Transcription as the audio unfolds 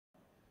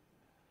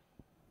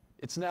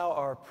It's now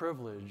our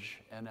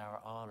privilege and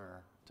our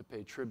honor to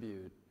pay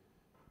tribute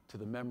to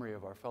the memory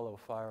of our fellow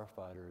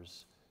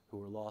firefighters who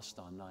were lost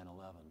on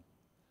 9/11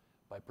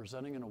 by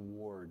presenting an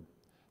award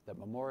that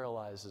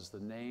memorializes the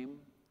name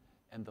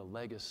and the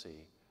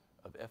legacy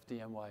of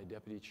FDNY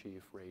Deputy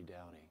Chief Ray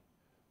Downey,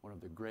 one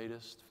of the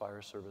greatest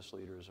fire service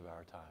leaders of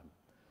our time.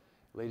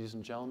 Ladies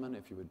and gentlemen,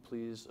 if you would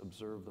please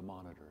observe the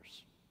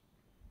monitors.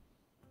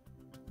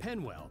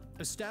 Penwell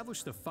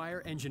established the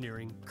Fire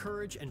Engineering,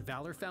 Courage, and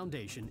Valor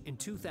Foundation in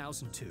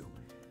 2002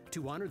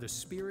 to honor the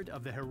spirit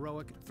of the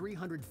heroic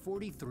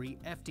 343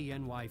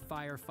 FDNY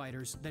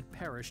firefighters that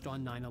perished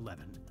on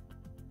 9/11.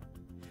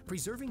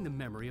 Preserving the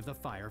memory of the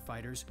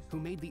firefighters who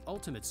made the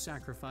ultimate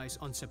sacrifice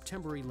on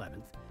September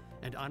 11th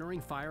and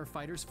honoring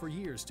firefighters for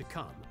years to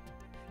come,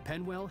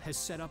 Penwell has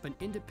set up an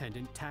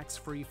independent,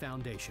 tax-free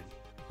foundation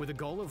with a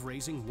goal of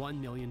raising $1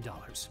 million.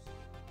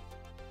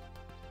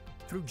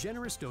 Through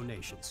generous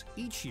donations,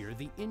 each year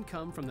the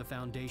income from the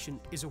foundation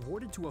is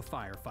awarded to a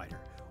firefighter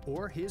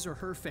or his or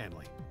her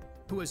family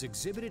who has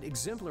exhibited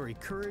exemplary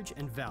courage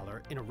and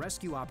valor in a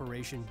rescue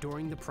operation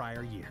during the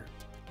prior year.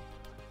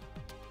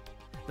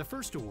 The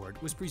first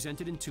award was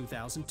presented in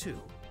 2002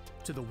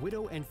 to the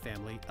widow and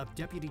family of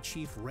Deputy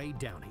Chief Ray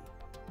Downey,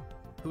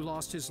 who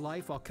lost his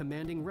life while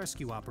commanding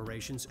rescue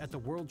operations at the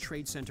World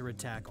Trade Center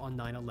attack on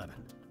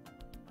 9/11.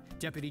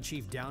 Deputy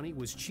Chief Downey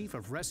was Chief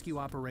of Rescue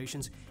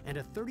Operations and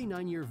a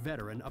 39-year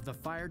veteran of the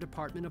Fire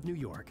Department of New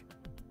York.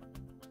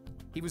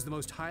 He was the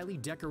most highly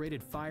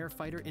decorated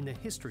firefighter in the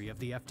history of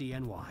the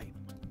FDNY.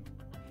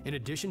 In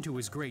addition to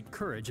his great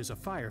courage as a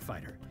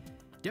firefighter,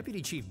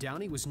 Deputy Chief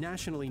Downey was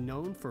nationally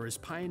known for his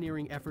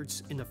pioneering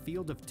efforts in the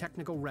field of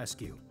technical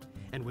rescue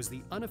and was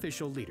the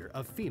unofficial leader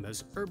of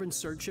FEMA's urban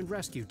search and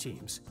rescue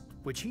teams,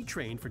 which he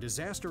trained for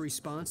disaster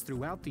response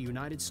throughout the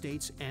United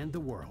States and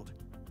the world.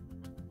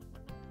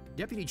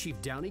 Deputy Chief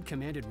Downey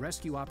commanded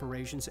rescue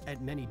operations at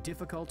many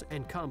difficult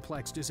and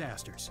complex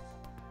disasters,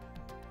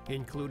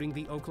 including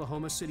the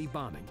Oklahoma City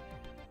bombing,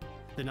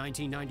 the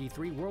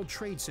 1993 World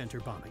Trade Center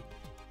bombing,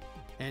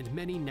 and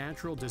many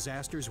natural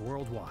disasters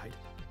worldwide.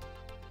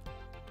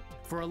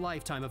 For a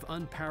lifetime of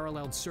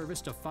unparalleled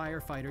service to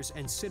firefighters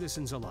and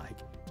citizens alike,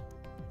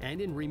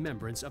 and in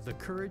remembrance of the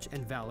courage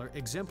and valor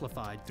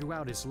exemplified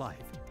throughout his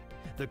life,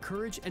 the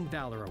Courage and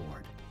Valor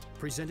Award,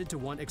 presented to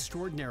one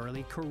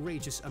extraordinarily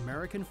courageous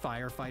American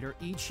firefighter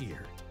each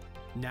year,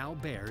 now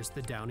bears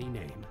the Downey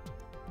name.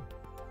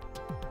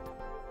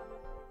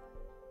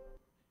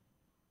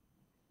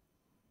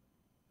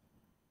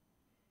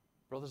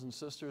 Brothers and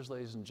sisters,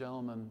 ladies and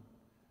gentlemen,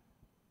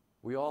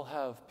 we all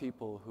have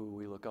people who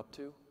we look up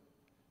to,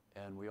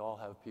 and we all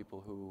have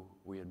people who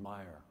we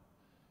admire.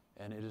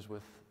 And it is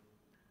with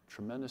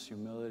tremendous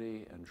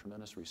humility and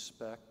tremendous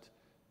respect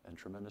and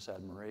tremendous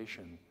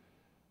admiration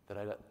that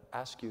I'd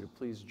ask you to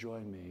please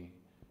join me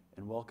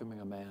in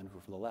welcoming a man who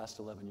for the last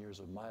 11 years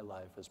of my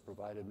life has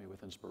provided me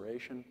with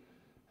inspiration,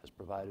 has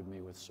provided me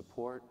with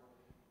support,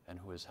 and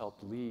who has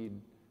helped lead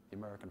the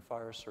American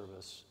Fire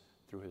Service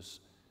through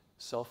his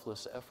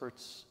selfless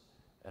efforts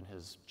and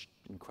his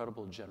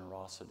incredible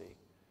generosity.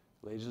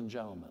 Ladies and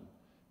gentlemen,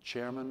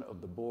 Chairman of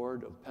the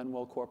Board of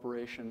Penwell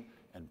Corporation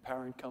and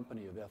parent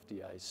company of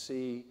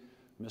FDIC,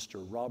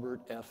 Mr.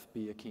 Robert F.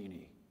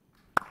 Biachini.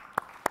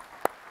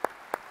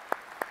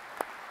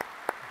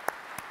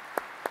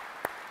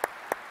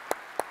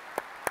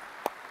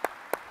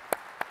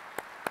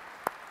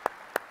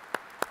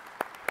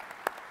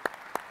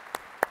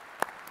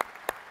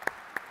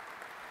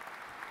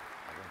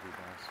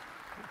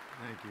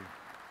 Thank you.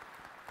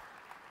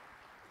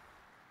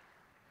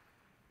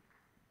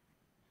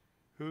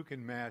 Who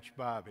can match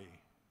Bobby?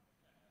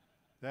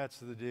 That's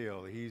the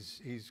deal.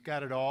 He's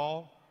got it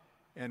all,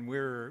 and we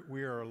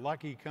are a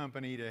lucky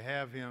company to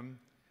have him.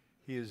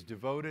 He is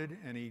devoted,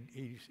 and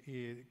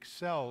he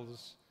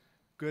excels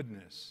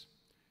goodness.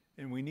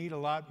 And we need a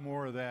lot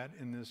more of that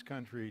in this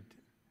country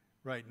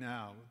right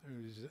now.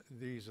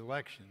 These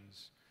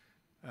elections,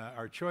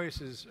 our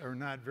choices are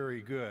not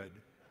very good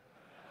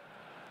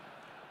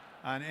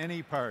on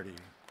any party.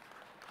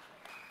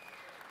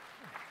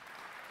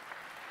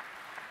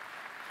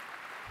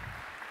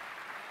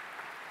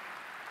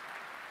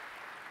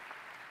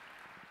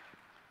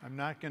 I'm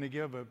not going to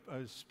give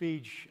a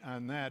speech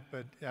on that,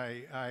 but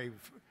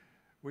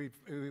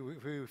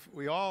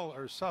we all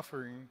are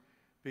suffering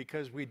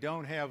because we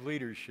don't have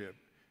leadership.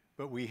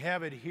 But we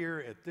have it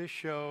here at this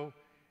show,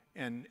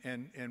 and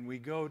we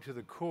go to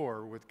the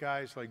core with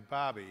guys like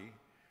Bobby,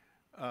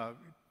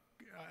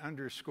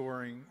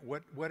 underscoring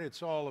what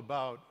it's all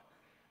about.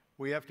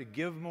 We have to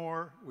give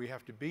more, we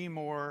have to be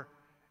more,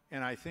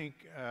 and I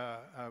think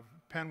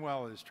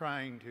Penwell is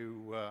trying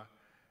to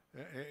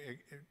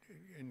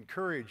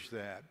encourage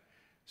that.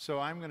 So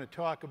I'm going to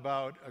talk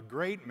about a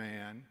great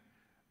man,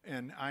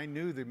 and I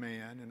knew the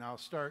man, and I'll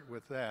start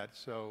with that.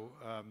 So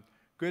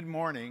good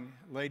morning,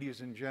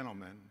 ladies and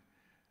gentlemen.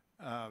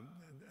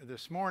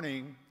 This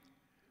morning,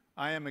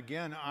 I am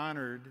again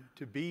honored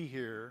to be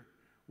here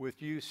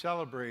with you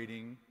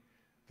celebrating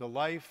the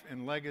life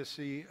and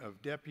legacy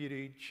of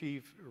Deputy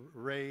Chief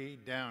Ray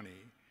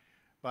Downey,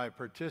 by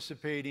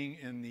participating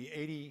in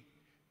the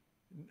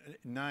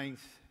 89th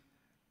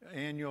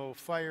Annual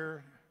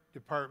Fire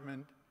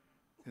Department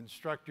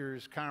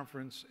Instructors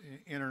Conference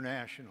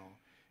International.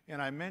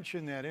 And I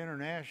mentioned that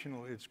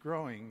international, it's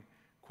growing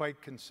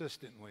quite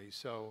consistently,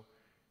 so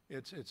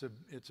it's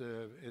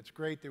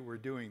great that we're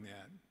doing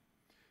that.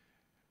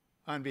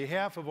 On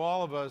behalf of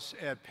all of us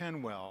at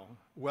Penwell,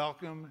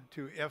 welcome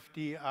to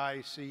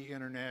FDIC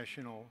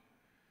International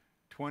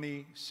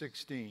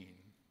 2016.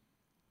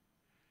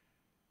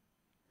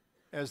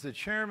 As the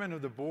chairman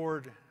of the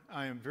board,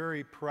 I am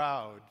very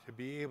proud to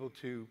be able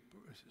to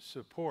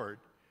support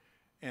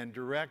and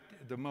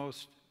direct the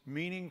most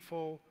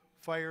meaningful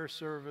fire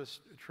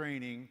service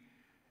training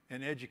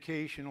and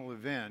educational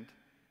event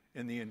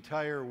in the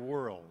entire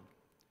world.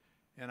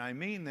 And I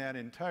mean that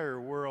entire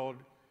world.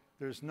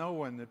 There's no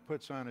one that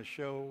puts on a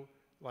show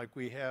like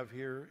we have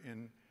here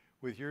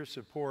with your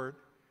support,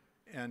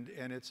 and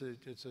it's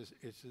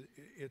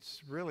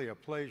really a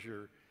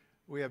pleasure.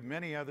 We have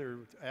many other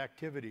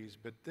activities,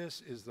 but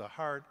this is the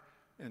heart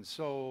and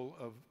soul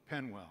of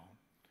Penwell.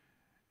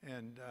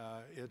 And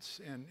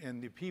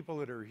the people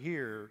that are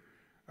here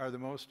are the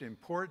most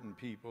important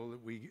people that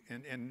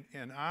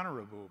and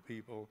honorable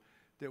people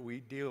that we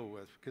deal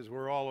with, because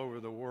we're all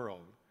over the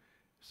world.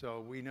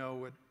 So we know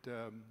what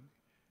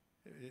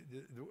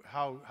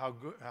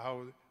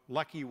how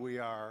lucky we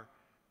are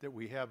that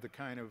we have the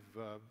kind of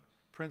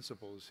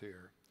principles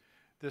here.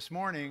 This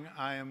morning,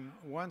 I am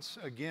once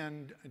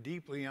again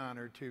deeply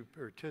honored to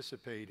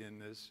participate in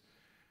this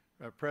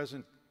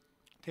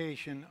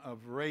presentation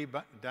of Ray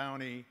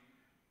Downey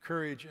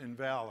Courage and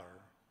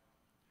Valor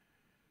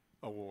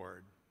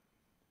Award.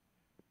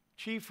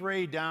 Chief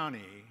Ray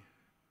Downey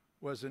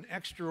was an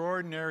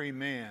extraordinary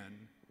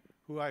man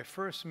who I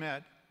first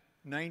met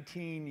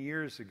 19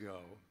 years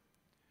ago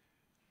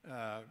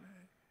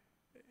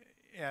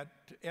at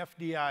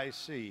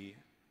FDIC,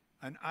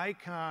 an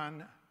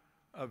icon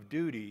of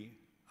duty,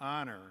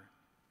 honor,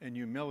 and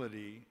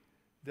humility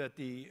that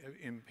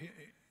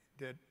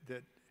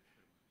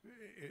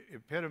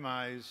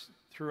epitomized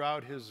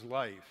throughout his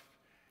life.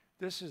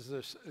 This is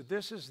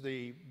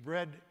the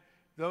bread.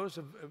 Those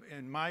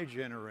in my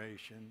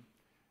generation,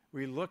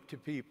 we look to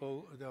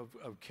people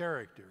of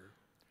character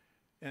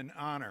and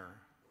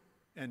honor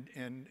and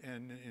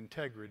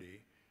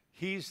integrity.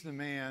 He's the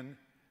man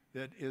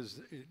that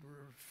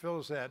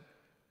fills that,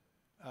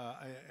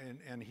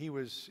 and he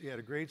had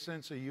a great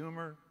sense of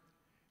humor.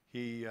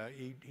 He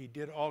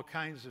did all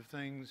kinds of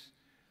things,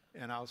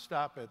 and I'll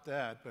stop at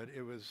that, but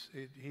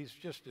he's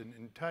just an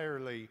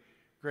entirely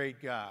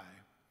great guy.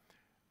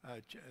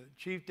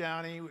 Chief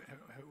Downey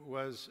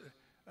was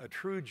a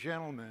true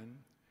gentleman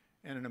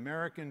and an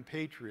American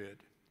patriot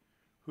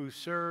who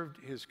served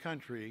his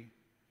country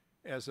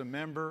as a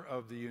member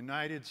of the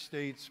United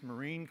States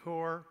Marine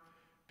Corps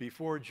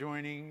before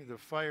joining the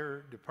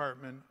Fire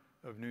Department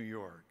of New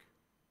York.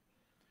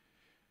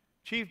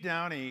 Chief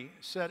Downey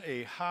set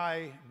a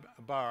high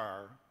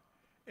bar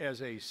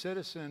as a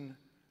citizen,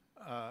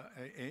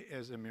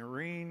 as a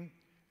Marine,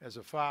 as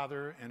a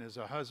father, and as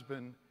a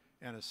husband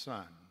and a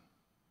son.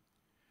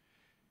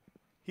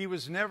 He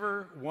was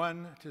never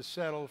one to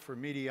settle for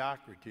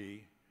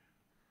mediocrity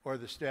or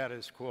the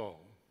status quo.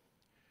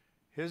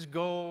 His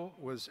goal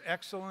was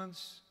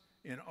excellence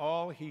in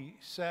all he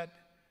set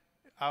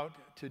out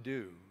to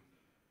do.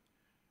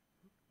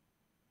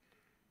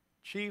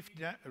 Chief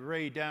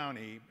Ray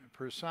Downey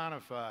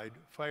personified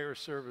fire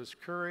service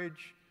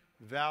courage,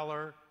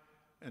 valor,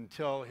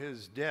 until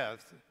his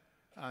death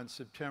on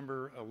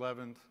September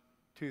 11th,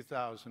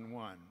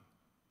 2001.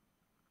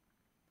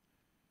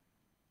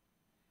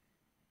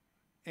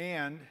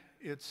 And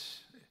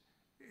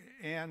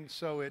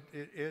so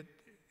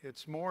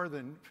it's more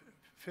than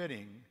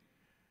fitting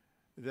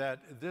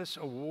that this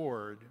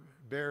award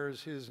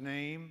bears his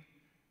name,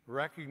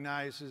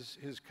 recognizes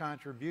his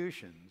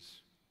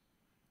contributions.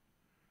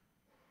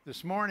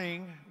 This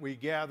morning, we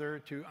gather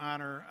to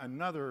honor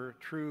another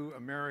true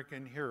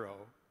American hero,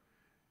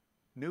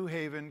 New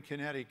Haven,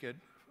 Connecticut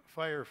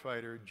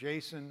firefighter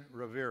Jason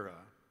Rivera.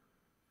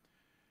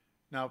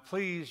 Now,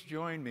 please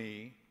join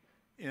me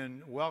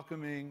in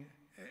welcoming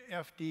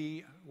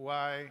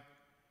FDY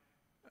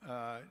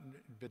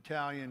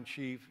Battalion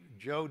Chief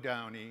Joe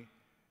Downey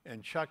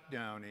and Chuck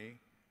Downey,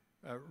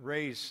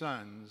 Ray's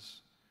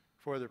sons,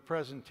 for the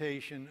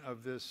presentation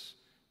of this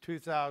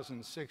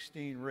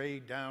 2016 Ray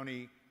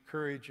Downey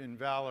Courage and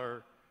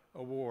Valor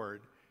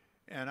Award.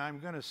 And I'm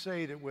going to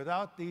say that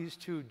without these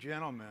two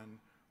gentlemen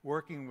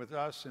working with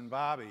us and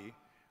Bobby,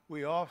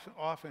 we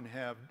often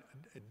have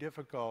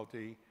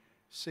difficulty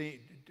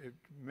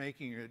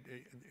making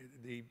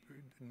the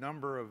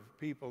number of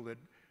people that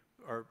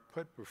are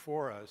put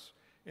before us,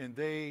 and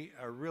they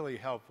are really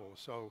helpful.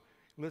 So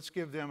let's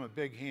give them a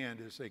big hand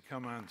as they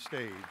come on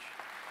stage.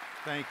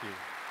 Thank you.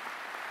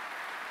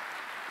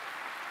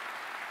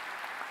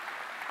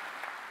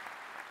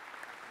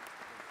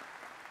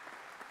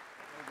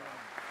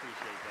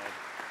 Appreciate that.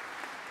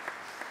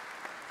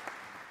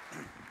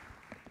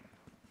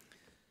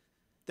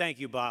 Thank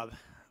you, Bob.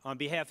 On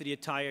behalf of the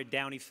entire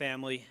Downey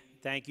family,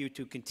 thank you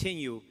to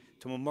continue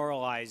to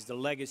memorialize the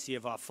legacy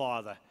of our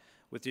father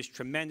with this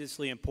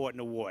tremendously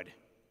important award.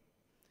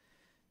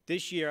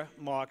 This year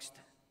marks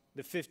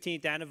the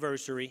 15th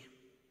anniversary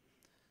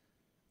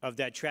of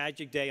that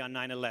tragic day on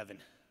 9/11,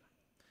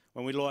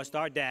 when we lost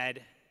our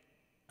dad,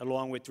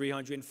 along with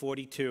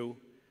 342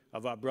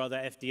 of our brother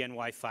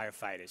FDNY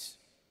firefighters.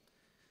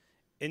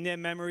 In their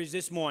memories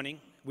this morning,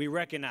 we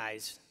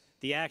recognize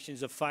the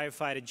actions of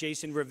firefighter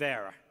Jason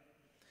Rivera,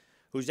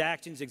 whose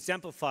actions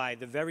exemplify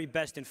the very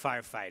best in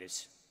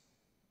firefighters.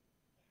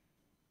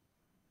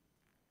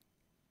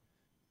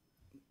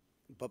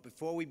 But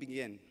before we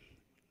begin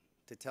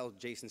to tell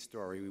Jason's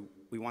story,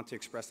 we want to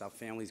express our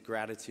family's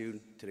gratitude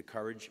to the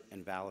Courage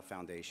and Valor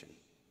Foundation.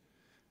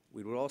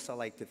 We would also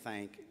like to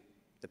thank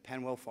the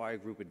Penwell Fire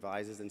Group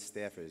advisors and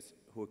staffers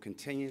who are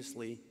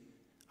continuously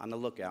on the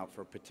lookout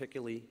for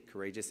particularly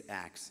courageous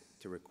acts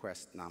to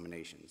request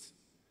nominations.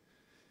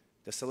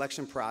 The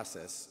selection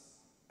process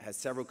has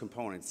several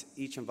components,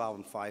 each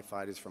involving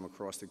firefighters from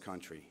across the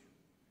country.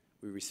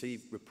 We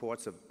receive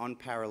reports of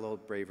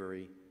unparalleled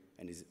bravery,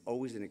 and it is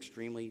always an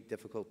extremely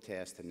difficult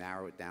task to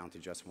narrow it down to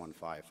just one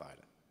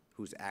firefighter,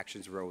 whose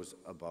actions rose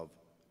above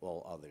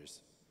all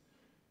others.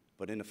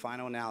 But in the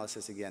final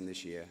analysis again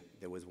this year,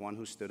 there was one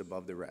who stood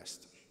above the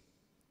rest.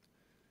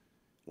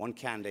 One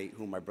candidate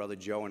whom my brother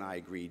Joe and I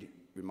agreed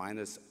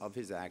reminded us of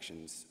his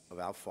actions of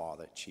our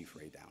father, Chief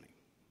Ray Downey.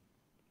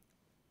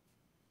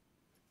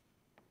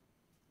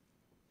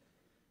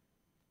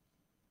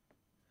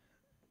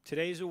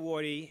 Today's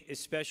awardee is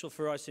special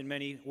for us in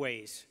many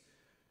ways,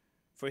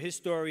 for his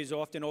story is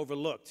often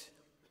overlooked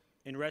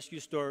in rescue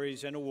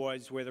stories and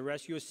awards where the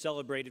rescue is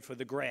celebrated for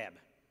the grab,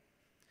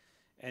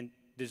 and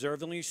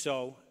deservedly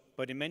so,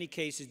 but in many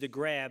cases the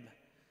grab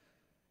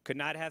could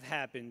not have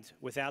happened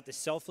without the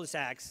selfless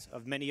acts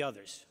of many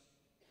others.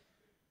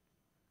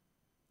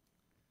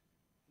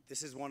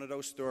 This is one of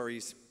those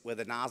stories where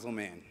the nozzle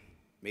man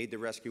made the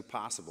rescue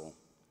possible,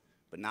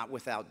 but not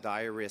without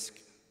dire risk,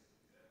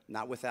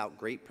 not without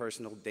great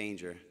personal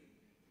danger,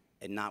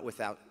 and not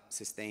without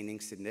sustaining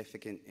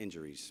significant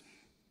injuries.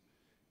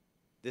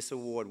 This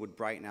award would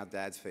brighten our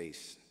dad's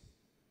face,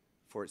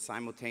 for it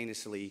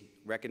simultaneously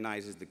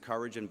recognizes the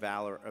courage and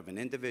valor of an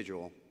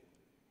individual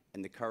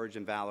and the courage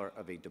and valor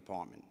of a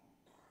department.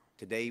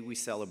 Today we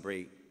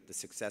celebrate the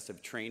success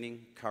of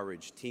training,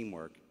 courage,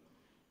 teamwork,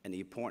 and the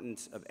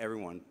importance of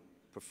everyone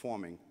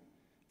performing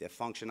their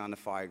function on the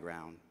fire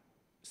ground,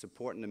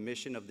 supporting the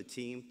mission of the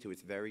team to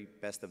its very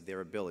best of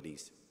their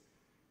abilities.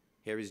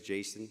 Here is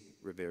Jason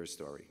Rivera's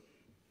story.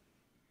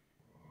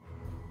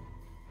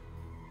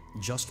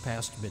 Just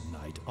past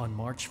midnight on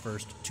March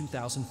 1st,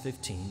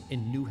 2015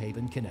 in New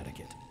Haven,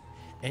 Connecticut,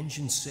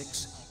 Engine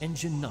 6,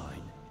 Engine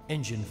 9,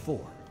 Engine 4,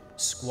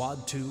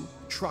 Squad 2,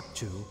 Truck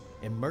 2,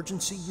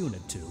 Emergency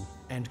Unit 2,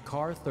 and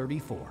Car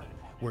 34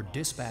 were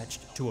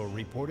dispatched to a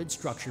reported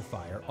structure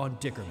fire on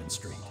Dickerman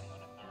Street.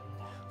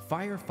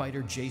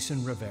 Firefighter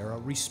Jason Rivera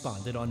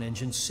responded on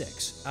Engine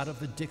 6 out of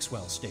the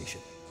Dixwell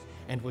station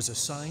and was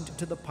assigned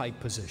to the pipe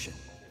position.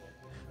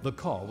 The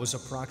call was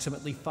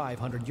approximately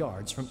 500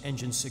 yards from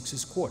Engine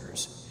 6's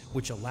quarters,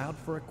 which allowed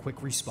for a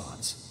quick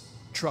response.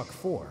 Truck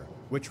 4,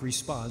 which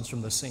responds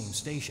from the same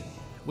station,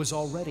 was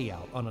already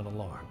out on an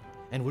alarm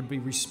and would be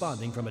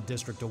responding from a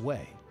district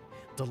away,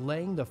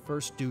 delaying the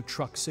first due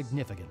truck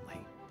significantly.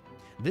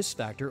 This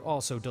factor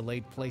also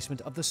delayed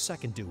placement of the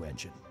second due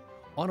engine.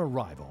 On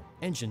arrival,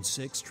 Engine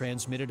 6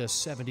 transmitted a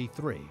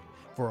 73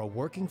 for a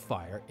working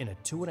fire in a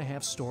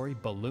 2.5-story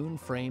balloon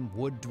frame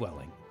wood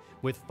dwelling,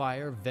 with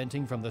fire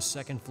venting from the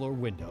second floor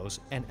windows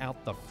and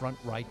out the front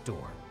right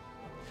door.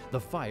 The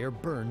fire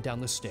burned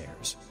down the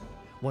stairs.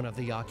 One of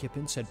the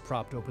occupants had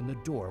propped open the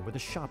door with a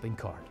shopping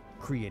cart,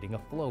 creating a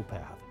flow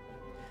path.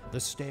 The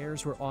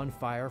stairs were on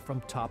fire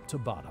from top to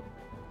bottom.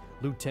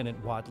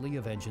 Lieutenant Wadley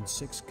of Engine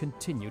 6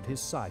 continued his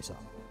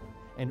size-up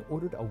and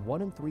ordered a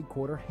 1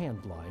 3/4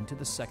 hand line to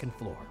the second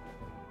floor.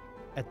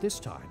 At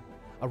this time,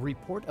 a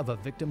report of a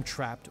victim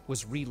trapped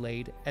was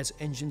relayed as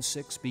Engine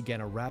 6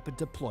 began a rapid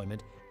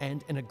deployment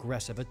and an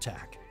aggressive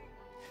attack.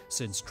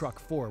 Since Truck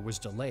 4 was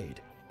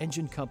delayed,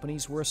 engine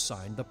companies were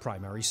assigned the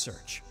primary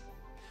search.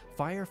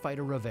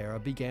 Firefighter Rivera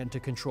began to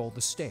control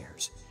the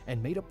stairs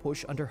and made a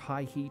push under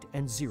high heat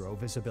and zero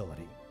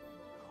visibility.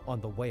 On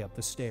the way up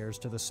the stairs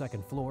to the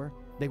second floor,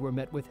 they were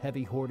met with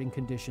heavy hoarding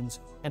conditions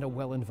and a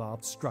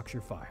well-involved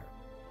structure fire.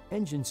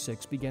 Engine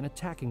 6 began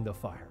attacking the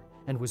fire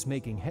and was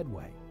making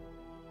headway.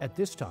 At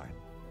this time,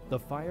 the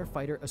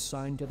firefighter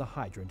assigned to the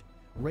hydrant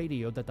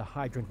radioed that the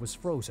hydrant was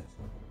frozen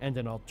and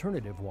an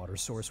alternative water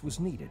source was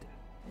needed.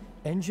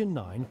 Engine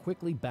 9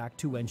 quickly backed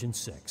to Engine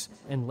 6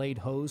 and laid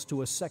hose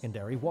to a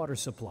secondary water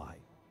supply.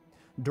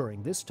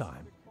 During this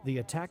time, the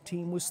attack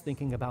team was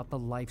thinking about the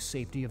life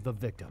safety of the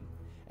victim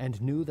and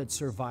knew that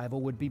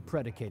survival would be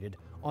predicated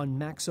on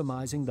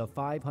maximizing the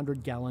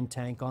 500-gallon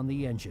tank on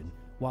the engine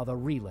while the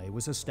relay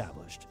was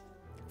established.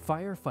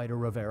 Firefighter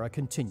Rivera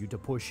continued to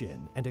push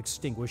in and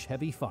extinguish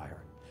heavy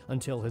fire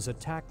until his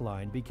attack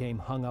line became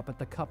hung up at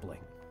the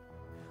coupling.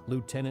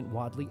 Lieutenant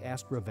Wadley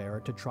asked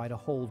Rivera to try to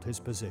hold his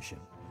position,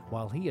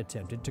 while he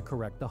attempted to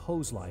correct the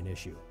hose line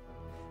issue.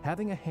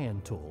 Having a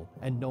hand tool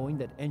and knowing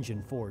that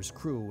Engine 4's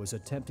crew was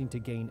attempting to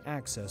gain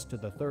access to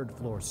the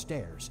third-floor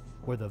stairs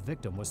where the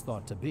victim was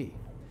thought to be,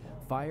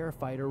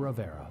 Firefighter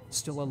Rivera,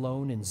 still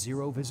alone in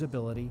zero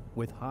visibility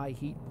with high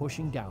heat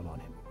pushing down on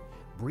him,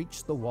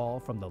 breached the wall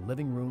from the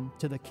living room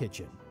to the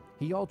kitchen.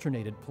 He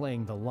alternated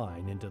playing the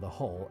line into the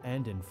hole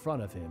and in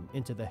front of him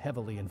into the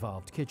heavily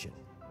involved kitchen.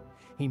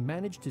 He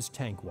managed his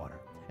tank water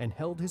and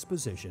held his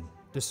position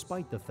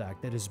despite the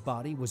fact that his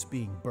body was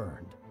being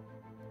burned.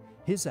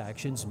 His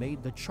actions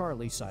made the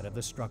Charlie side of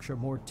the structure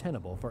more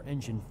tenable for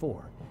Engine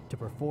 4 to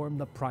perform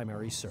the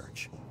primary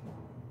search.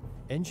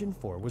 Engine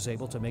 4 was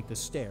able to make the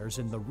stairs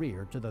in the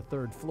rear to the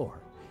third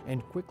floor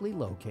and quickly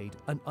locate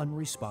an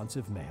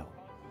unresponsive male.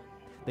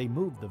 They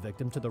moved the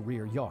victim to the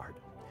rear yard,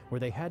 where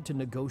they had to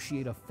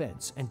negotiate a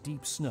fence and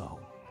deep snow.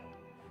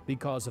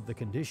 Because of the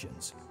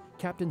conditions,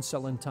 Captain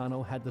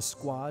Celentano had the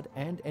squad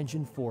and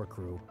Engine 4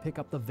 crew pick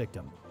up the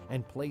victim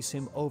and place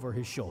him over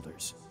his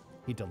shoulders.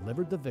 He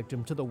delivered the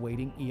victim to the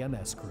waiting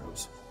EMS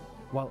crews.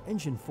 While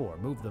Engine 4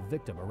 moved the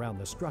victim around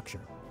the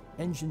structure,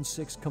 Engine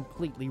 6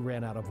 completely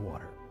ran out of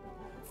water.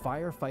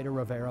 Firefighter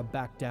Rivera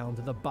backed down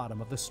to the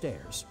bottom of the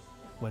stairs.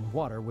 When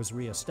water was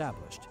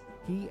reestablished,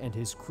 he and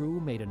his crew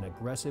made an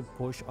aggressive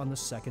push on the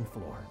second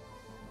floor.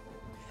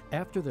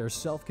 After their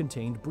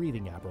self-contained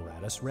breathing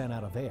apparatus ran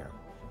out of air,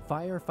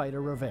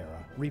 Firefighter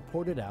Rivera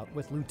reported out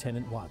with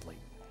Lieutenant Wadley.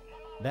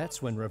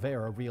 That's when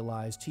Rivera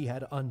realized he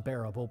had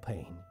unbearable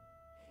pain.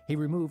 He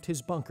removed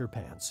his bunker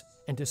pants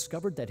and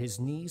discovered that his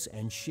knees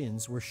and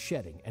shins were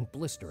shedding and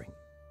blistering.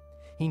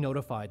 He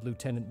notified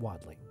Lieutenant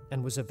Wadley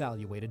and was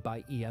evaluated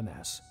by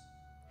EMS.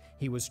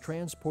 He was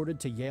transported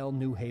to Yale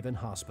New Haven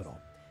Hospital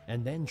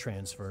and then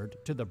transferred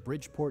to the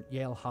Bridgeport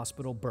Yale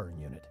Hospital burn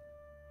unit.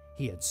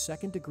 He had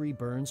second-degree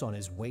burns on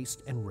his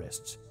waist and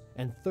wrists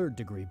and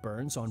third-degree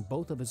burns on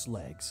both of his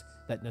legs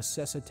that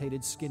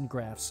necessitated skin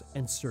grafts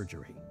and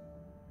surgery.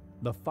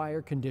 The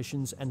fire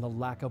conditions and the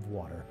lack of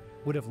water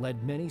would have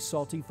led many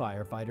salty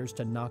firefighters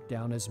to knock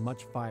down as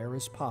much fire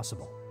as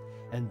possible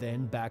and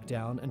then back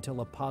down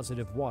until a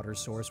positive water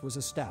source was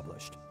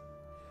established.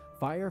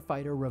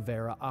 Firefighter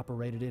Rivera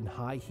operated in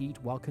high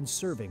heat while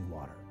conserving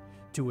water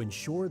to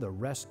ensure the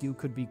rescue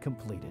could be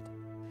completed.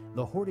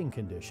 The hoarding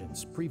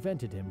conditions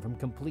prevented him from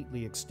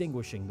completely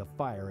extinguishing the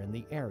fire in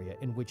the area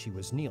in which he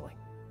was kneeling.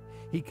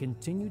 He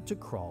continued to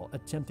crawl,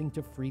 attempting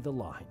to free the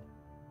line.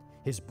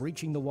 His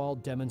breaching the wall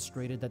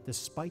demonstrated that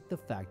despite the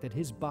fact that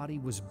his body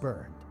was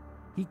burned,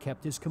 he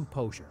kept his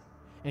composure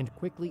and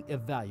quickly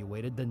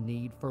evaluated the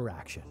need for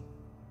action.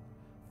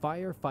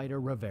 Firefighter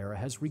Rivera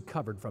has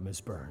recovered from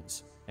his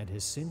burns and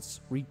has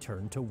since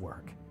returned to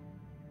work.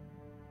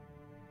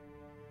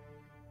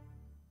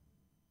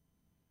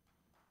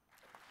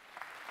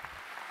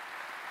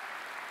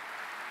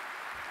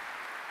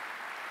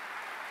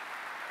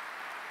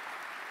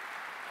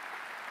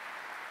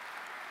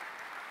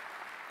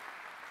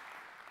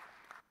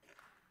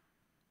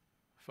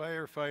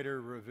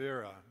 Firefighter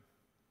Rivera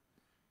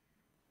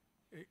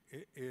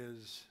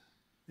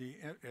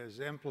has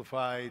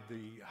amplified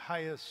the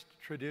highest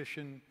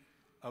tradition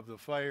of the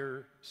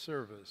fire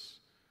service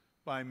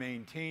by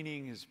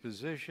maintaining his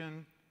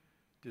position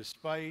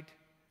despite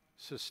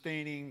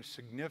sustaining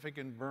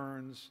significant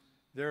burns,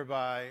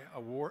 thereby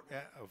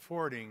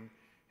affording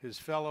his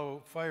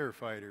fellow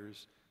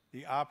firefighters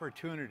the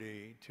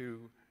opportunity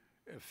to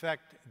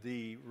effect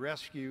the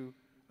rescue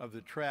of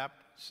the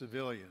trapped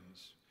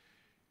civilians.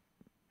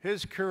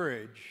 His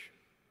courage,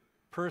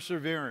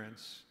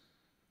 perseverance,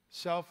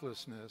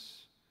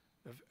 selflessness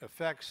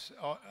effects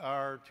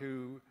are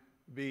to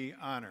be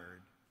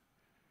honored.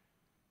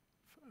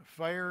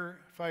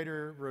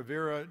 Firefighter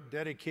Rivera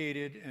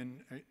dedicated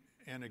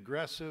an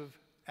aggressive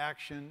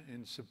action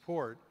in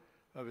support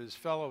of his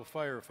fellow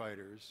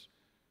firefighters.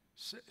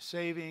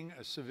 Saving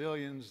a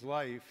civilian's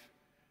life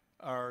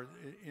are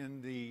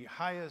in the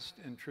highest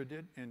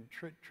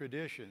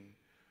tradition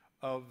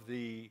of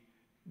the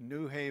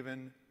New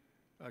Haven,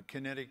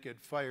 Connecticut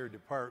Fire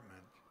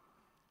Department.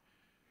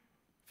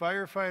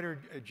 Firefighter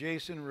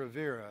Jason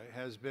Rivera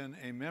has been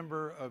a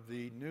member of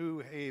the New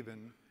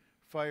Haven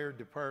Fire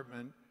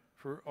Department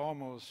for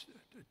almost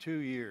 2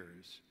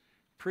 years.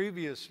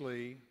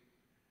 Previously,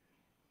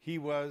 he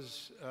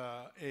was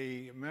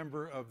a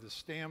member of the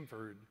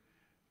Stamford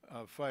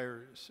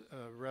Fire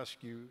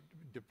Rescue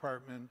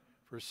Department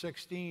for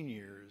 16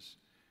 years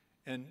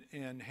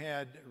and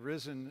had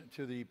risen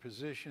to the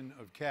position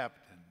of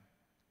captain.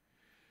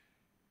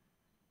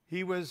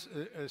 He was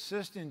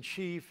Assistant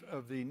Chief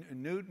of the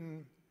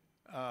Newton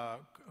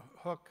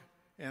Hook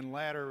and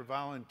Ladder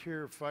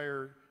Volunteer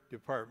Fire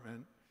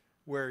Department,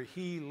 where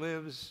he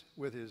lives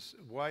with his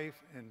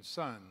wife and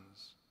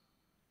sons.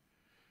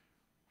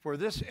 For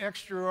this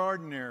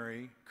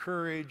extraordinary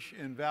courage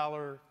and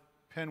valor,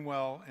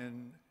 Penwell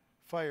and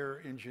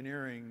Fire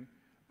Engineering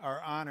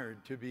are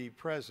honored to be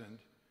present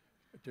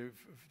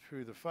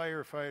through the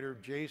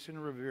firefighter Jason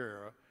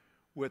Rivera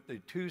with the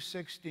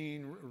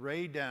 216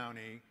 Ray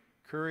Downey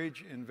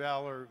Courage and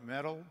Valor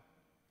Medal,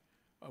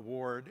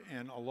 award,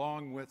 and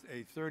along with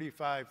a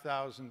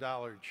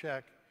 $35,000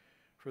 check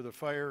for the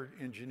Fire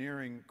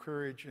Engineering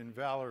Courage and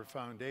Valor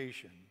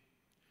Foundation.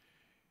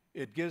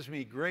 It gives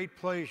me great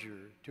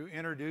pleasure to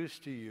introduce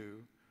to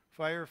you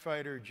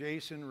Firefighter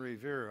Jason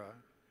Rivera,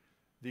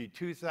 the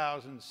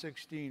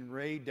 2016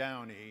 Ray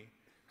Downey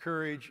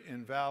Courage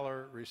and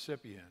Valor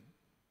recipient.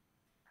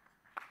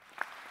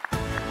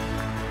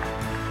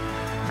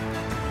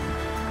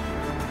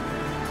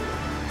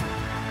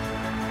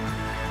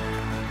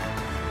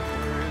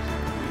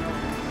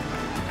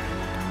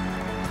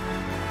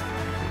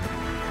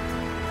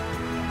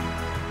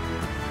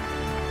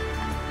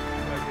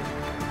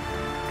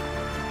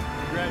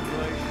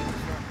 Congratulations.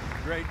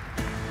 Great.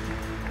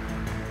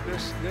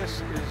 This is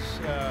this.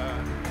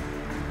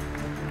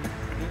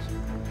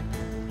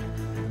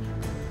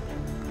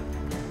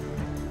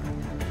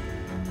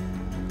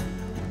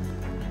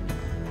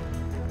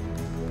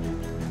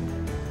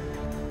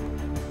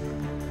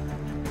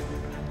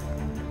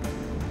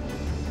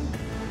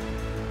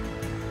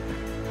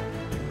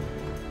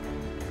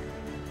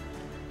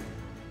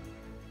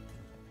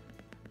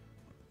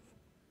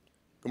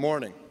 Good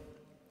morning.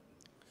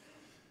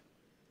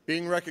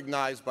 Being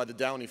recognized by the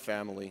Downey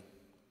family,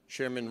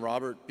 Chairman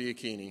Robert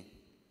Biachini,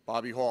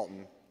 Bobby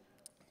Halton,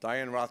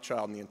 Diane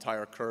Rothschild, and the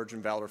entire Courage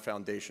and Valor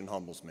Foundation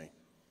humbles me.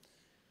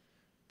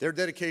 Their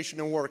dedication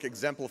and work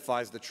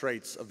exemplifies the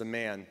traits of the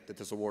man that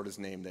this award is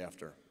named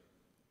after.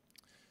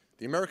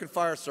 The American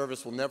Fire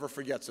Service will never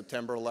forget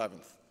September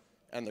 11th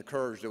and the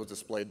courage that was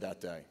displayed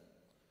that day.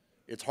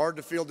 It's hard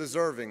to feel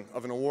deserving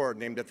of an award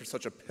named after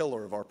such a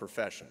pillar of our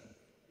profession.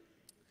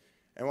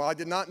 And while I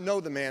did not know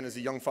the man as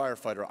a young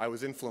firefighter, I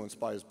was influenced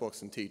by his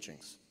books and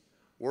teachings.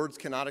 Words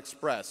cannot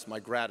express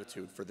my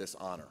gratitude for this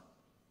honor.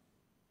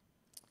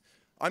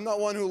 I'm not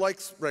one who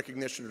likes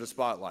recognition or the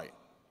spotlight.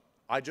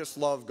 I just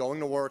love going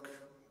to work,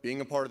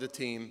 being a part of the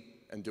team,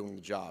 and doing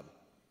the job.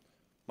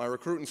 My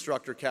recruit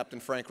instructor,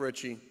 Captain Frank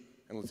Ritchie,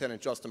 and Lieutenant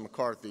Justin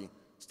McCarthy,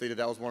 stated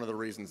that was one of the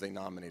reasons they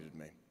nominated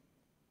me.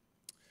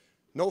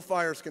 No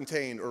fire is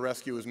contained or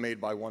rescue is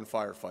made by one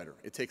firefighter.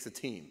 It takes a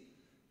team.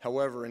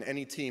 However, in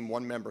any team,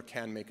 one member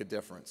can make a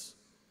difference.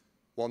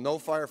 While no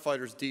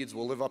firefighter's deeds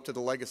will live up to the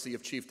legacy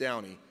of Chief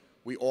Downey,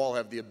 we all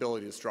have the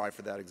ability to strive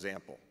for that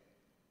example.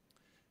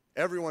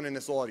 Everyone in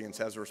this audience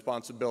has a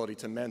responsibility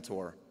to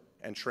mentor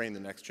and train the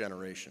next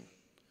generation.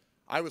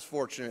 I was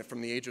fortunate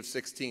from the age of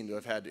 16 to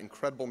have had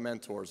incredible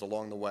mentors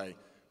along the way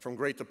from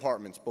great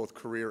departments, both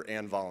career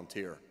and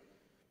volunteer.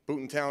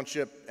 Boonton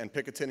Township and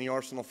Picatinny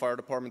Arsenal Fire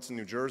Departments in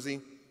New Jersey,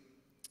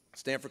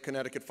 Stamford,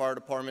 Connecticut Fire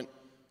Department,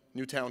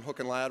 Newtown Hook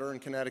and Ladder in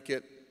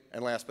Connecticut,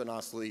 and last but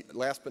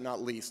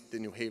not least, the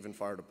New Haven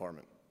Fire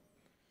Department.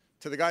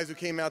 To the guys who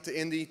came out to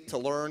Indy to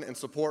learn and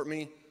support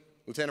me,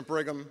 Lieutenant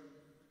Brigham,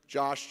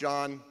 Josh,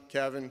 John,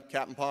 Kevin,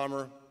 Captain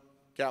Palmer,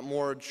 Captain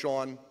Ward,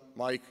 Sean,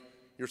 Mike,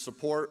 your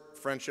support,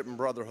 friendship, and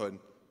brotherhood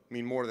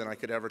mean more than I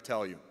could ever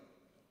tell you.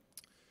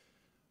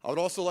 I would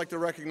also like to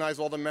recognize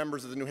all the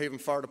members of the New Haven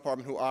Fire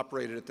Department who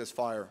operated at this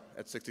fire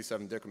at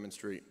 67 Dickerman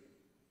Street.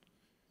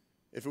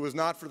 If it was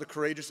not for the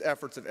courageous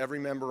efforts of every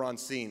member on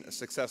scene, a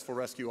successful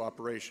rescue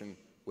operation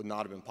would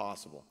not have been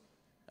possible.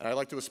 And I'd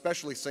like to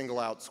especially single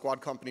out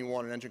Squad Company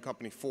 1 and Engine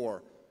Company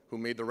 4, who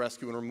made the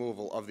rescue and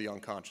removal of the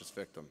unconscious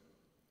victim.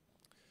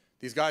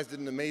 These guys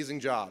did an amazing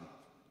job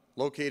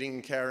locating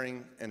and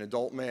carrying an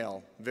adult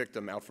male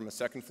victim out from a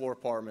second-floor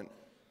apartment,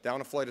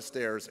 down a flight of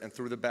stairs, and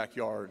through the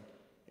backyard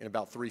in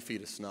about 3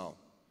 feet of snow.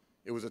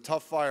 It was a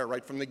tough fire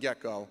right from the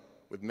get-go,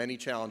 with many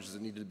challenges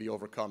that needed to be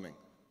overcoming.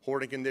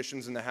 Hoarding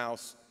conditions in the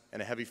house,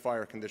 and a heavy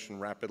fire condition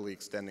rapidly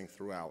extending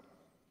throughout.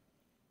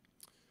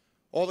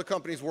 All the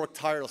companies worked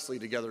tirelessly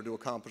together to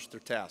accomplish their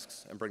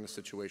tasks and bring the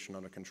situation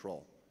under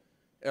control.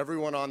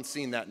 Everyone on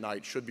scene that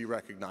night should be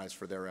recognized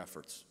for their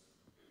efforts.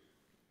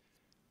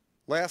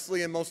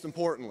 Lastly, and most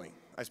importantly,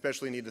 I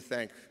especially need to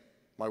thank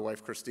my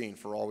wife, Christine,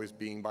 for always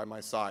being by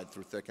my side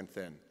through thick and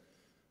thin.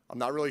 I'm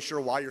not really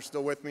sure why you're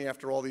still with me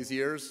after all these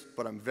years,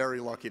 but I'm very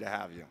lucky to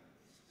have you.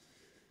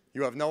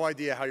 You have no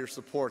idea how your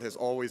support has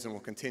always and will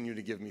continue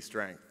to give me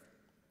strength.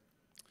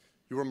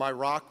 You were my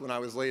rock when I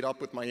was laid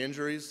up with my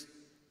injuries,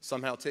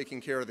 somehow taking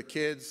care of the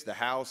kids, the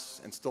house,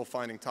 and still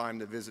finding time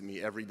to visit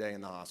me every day in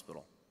the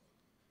hospital.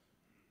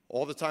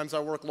 All the times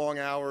I work long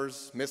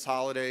hours, miss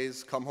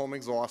holidays, come home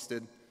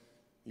exhausted,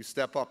 you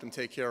step up and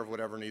take care of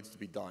whatever needs to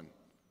be done.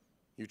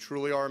 You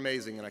truly are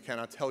amazing, and I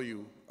cannot tell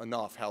you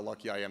enough how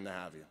lucky I am to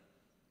have you.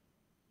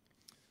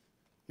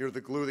 You're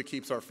the glue that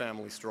keeps our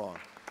family strong.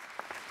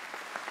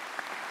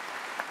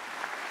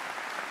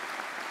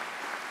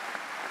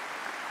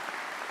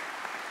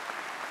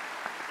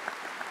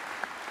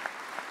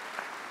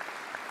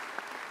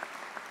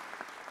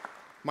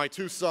 My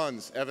two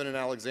sons, Evan and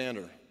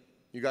Alexander,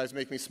 you guys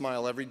make me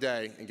smile every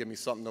day and give me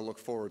something to look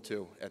forward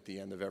to at the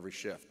end of every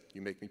shift.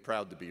 You make me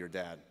proud to be your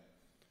dad.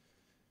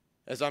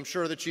 As I'm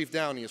sure that Chief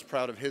Downey is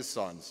proud of his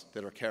sons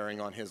that are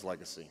carrying on his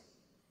legacy.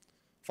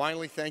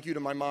 Finally, thank you to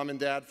my mom and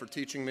dad for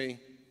teaching me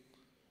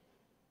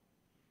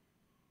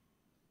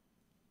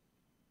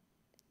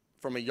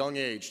from a young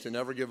age to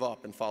never give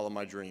up and follow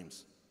my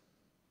dreams.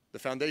 The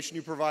foundation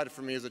you provided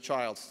for me as a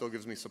child still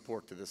gives me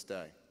support to this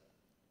day.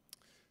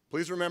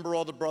 Please remember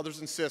all the brothers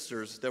and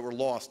sisters that were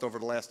lost over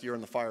the last year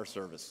in the fire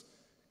service.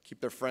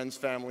 Keep their friends,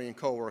 family, and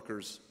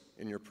coworkers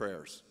in your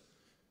prayers.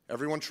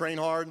 Everyone train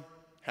hard,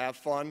 have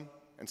fun,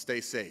 and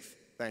stay safe.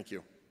 Thank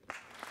you.